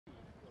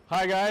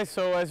Hi guys,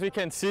 so as we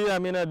can see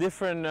I'm in a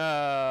different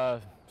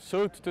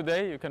suit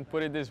today, you can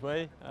put it this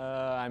way.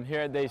 I'm here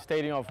at the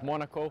stadium of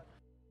Monaco.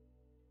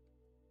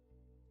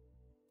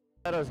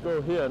 Let us go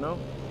here, no?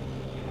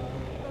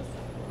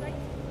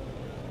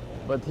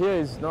 But here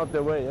is not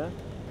the way, yeah?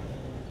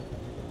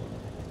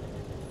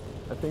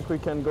 I think we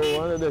can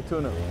go under the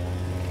tunnel.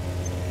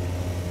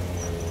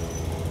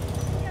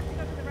 We have to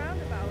go to the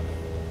roundabout.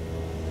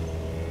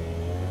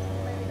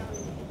 Maybe not.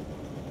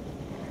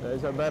 There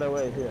is a better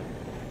way here.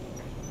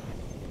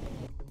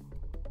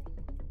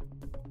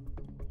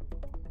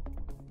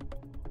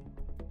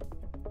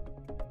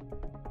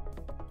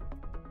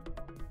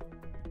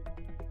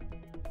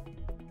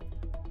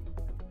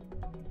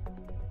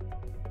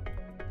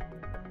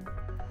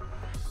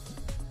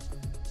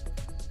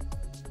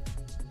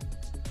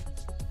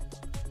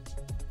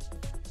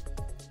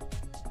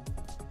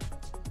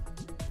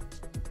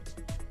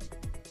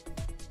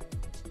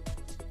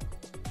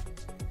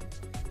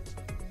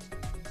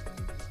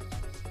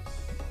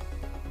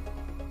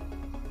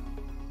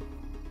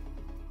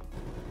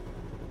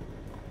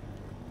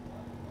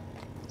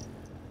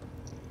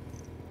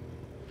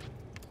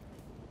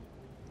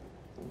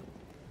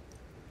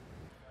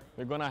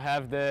 We're gonna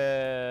have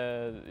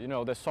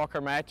the soccer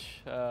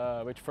match,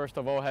 which first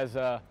of all has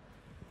a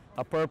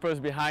purpose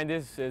behind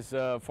this, is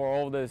for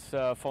all this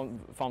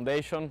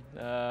foundation.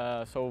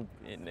 So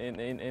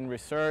in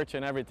research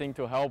and everything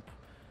to help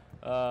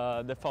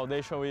the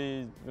foundation,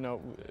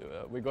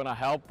 we're gonna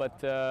help.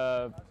 But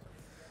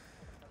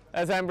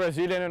as I'm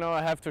Brazilian,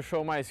 I have to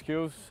show my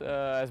skills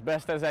as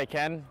best as I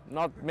can.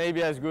 Not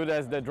maybe as good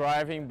as the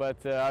driving,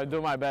 but I'll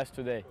do my best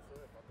today.